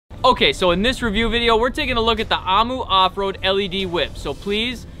Okay, so in this review video, we're taking a look at the OmuOffroad LED whip. So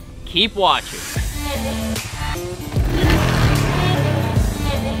please keep watching.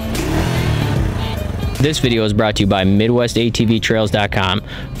 This video is brought to you by MidwestATVTrails.com.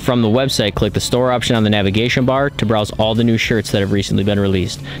 From the website, click the store option on the navigation bar to browse all the new shirts that have recently been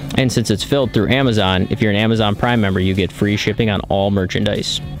released. And since it's filled through Amazon, if you're an Amazon Prime member, you get free shipping on all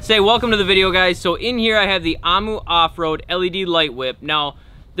merchandise. Say welcome to the video, guys. So in here I have the OmuOffroad LED light whip. Now,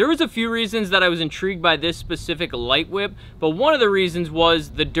 there was a few reasons that I was intrigued by this specific light whip, but one of the reasons was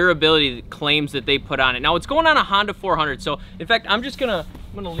the durability claims that they put on it. Now, it's going on a Honda 400, so in fact, I'm gonna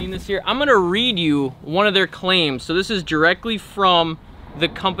lean this here. I'm gonna read you one of their claims. So this is directly from the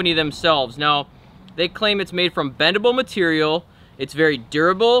company themselves. Now, they claim it's made from bendable material, it's very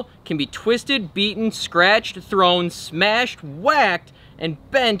durable, can be twisted, beaten, scratched, thrown, smashed, whacked, and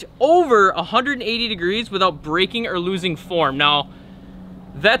bent over 180 degrees without breaking or losing form. Now,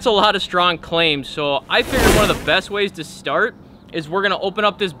 that's a lot of strong claims, so I figured one of the best ways to start is we're gonna open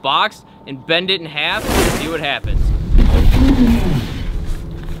up this box and bend it in half and see what happens.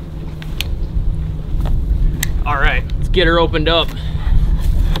 All right, let's get her opened up.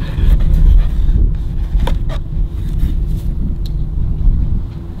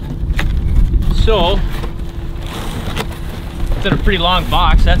 So, it's in a pretty long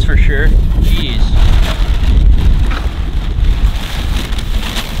box, that's for sure. Jeez.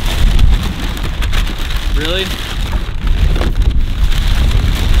 Really?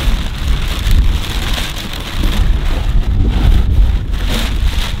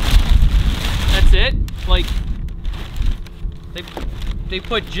 That's it? Like, they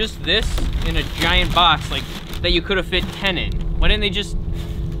put just this in a giant box, like, that you could have fit 10 in. Why didn't they just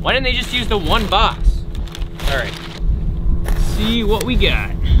use the one box? All right, let's see what we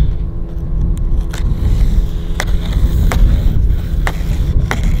got.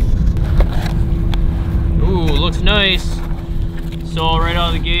 Looks nice. So right out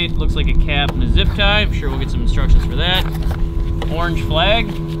of the gate, looks like a cap and a zip tie. I'm sure we'll get some instructions for that. Orange flag.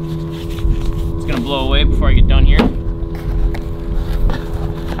 It's gonna blow away before I get done here.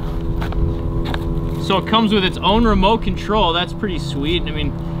 So it comes with its own remote control. That's pretty sweet. I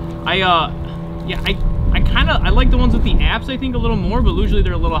mean, I like the ones with the apps, I think, a little more, but usually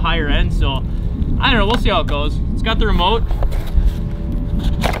they're a little higher end. So I don't know. We'll see how it goes. It's got the remote.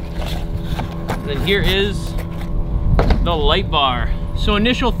 And then here is the light bar. So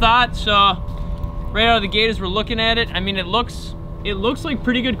initial thoughts, right out of the gate as we're looking at it, I mean, it looks like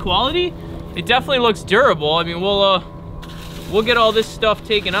pretty good quality. It definitely looks durable. I mean, we'll get all this stuff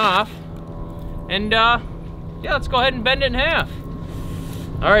taken off, and yeah, let's go ahead and bend it in half.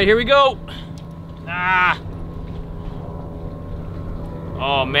 All right, here we go.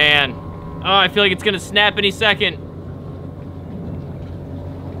 Oh man, oh, I feel like it's gonna snap any second.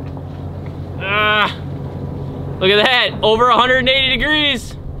 Look at that, over 180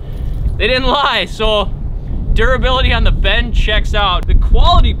 degrees. They didn't lie, so durability on the bend checks out. The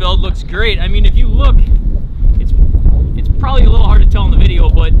quality build looks great. I mean, if you look, it's probably a little hard to tell in the video,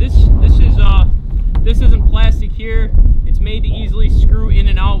 but this isn't plastic here. It's made to easily screw in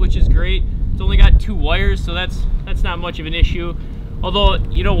and out, which is great. It's only got 2 wires, so that's not much of an issue. Although,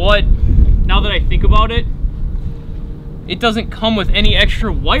 you know what? Now that I think about it, it doesn't come with any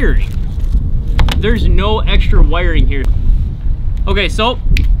extra wiring. There's no extra wiring here. Okay, so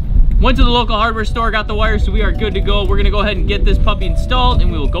went to the local hardware store, got the wires, so we are good to go. We're gonna go ahead and get this puppy installed,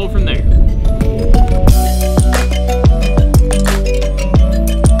 and we will go from there.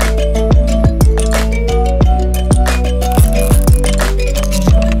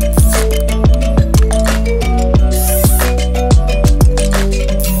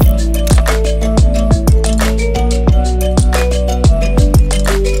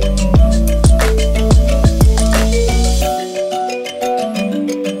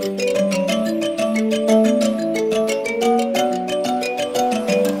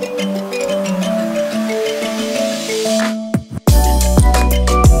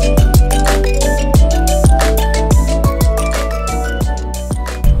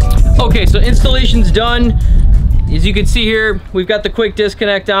 Okay, so installation's done. As you can see here, we've got the quick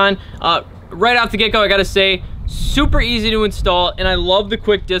disconnect on. Right off the get-go, I gotta say, super easy to install, and I love the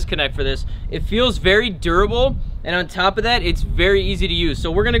quick disconnect for this. It feels very durable, and on top of that, it's very easy to use.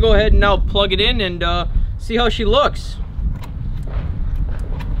 So we're gonna go ahead and now plug it in and see how she looks.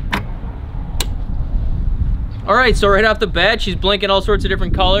 All right, so right off the bat, she's blinking all sorts of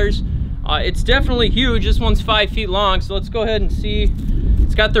different colors. It's definitely huge. This one's 5 feet long, so let's go ahead and see.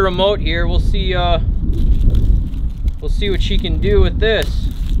 It's got the remote here. We'll see what she can do with this.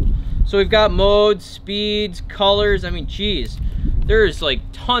 So we've got modes, speeds, colors. I mean, geez. there's like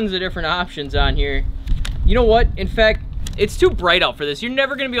tons of different options on here. You know what? In fact, it's too bright out for this. You're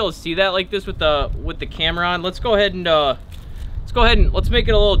never gonna be able to see that like this with the camera on. Let's go ahead and let's make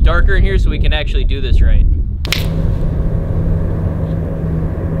it a little darker in here so we can actually do this right.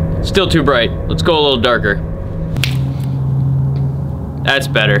 Still too bright. Let's go a little darker. That's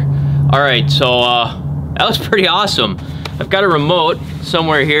better. All right, so that was pretty awesome. I've got a remote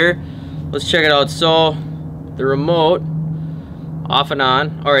somewhere here. Let's check it out. So the remote, off and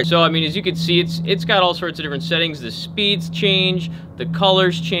on. All right, so I mean, as you can see, it's got all sorts of different settings. The speeds change, the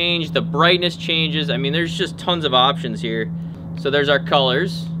colors change, the brightness changes. I mean, there's just tons of options here. So there's our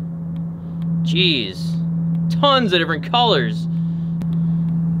colors. Jeez, tons of different colors.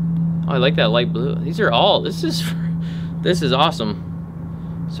 Oh, I like that light blue. These are all, this is awesome.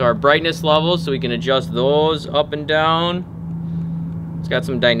 So our brightness levels, so we can adjust those up and down. It's got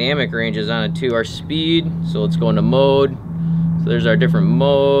some dynamic ranges on it too. Our speed, so let's go into mode. So there's our different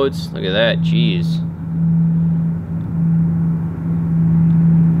modes. Look at that, jeez.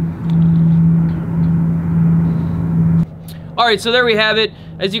 All right, so there we have it.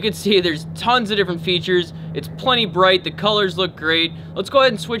 As you can see, there's tons of different features. It's plenty bright, the colors look great. Let's go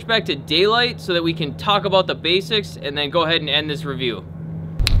ahead and switch back to daylight so that we can talk about the basics and then go ahead and end this review.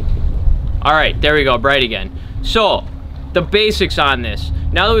 All right, there we go, bright again. So, the basics on this.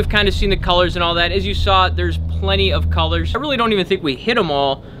 Now that we've kind of seen the colors and all that, as you saw, there's plenty of colors. I really don't even think we hit them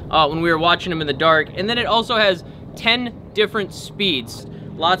all when we were watching them in the dark. And then it also has 10 different speeds.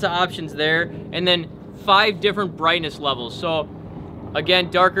 Lots of options there. And then 5 different brightness levels. So, again,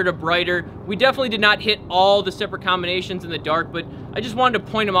 darker to brighter. We definitely did not hit all the separate combinations in the dark, but I just wanted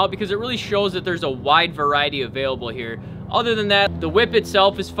to point them out because it really shows that there's a wide variety available here. Other than that, the whip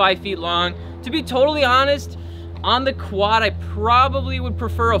itself is 5 feet long. To be totally honest, on the quad, I probably would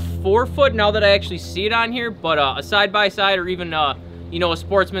prefer a 4-foot now that I actually see it on here, but a side-by-side or even, you know, a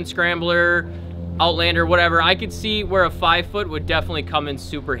Sportsman Scrambler, Outlander, whatever, I could see where a 5-foot would definitely come in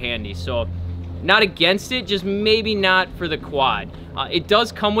super handy. So, not against it, just maybe not for the quad. It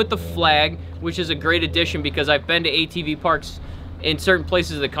does come with the flag, which is a great addition because I've been to ATV parks in certain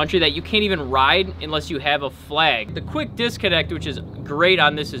places of the country that you can't even ride unless you have a flag. The quick disconnect, which is great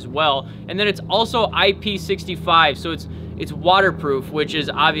on this as well, and then it's also IP65, so it's waterproof, which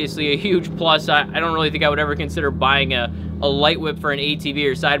is obviously a huge plus. I don't really think I would ever consider buying a light whip for an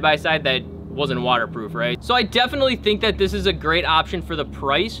ATV or side-by-side that wasn't waterproof, right? So I definitely think that this is a great option for the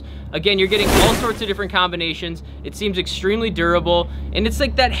price. Again, you're getting all sorts of different combinations. It seems extremely durable, and it's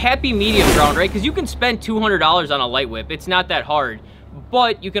like that happy medium ground, right? Because you can spend $200 on a light whip. It's not that hard,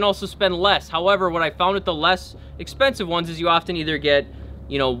 but you can also spend less. However, what I found with the less expensive ones is you often either get,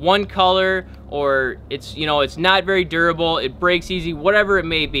 you know, one color, or it's, you know, it's not very durable, it breaks easy, whatever it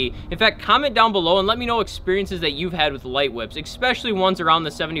may be. In fact, comment down below and let me know experiences that you've had with light whips, especially ones around the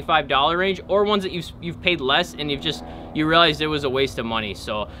 $75 range, or ones that you've paid less and you realized it was a waste of money.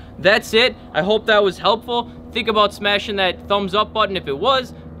 So that's it. I hope that was helpful. Think about smashing that thumbs up button if it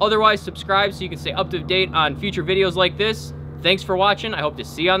was. Otherwise, subscribe so you can stay up to date on future videos like this. Thanks for watching. I hope to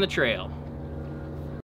see you on the trail.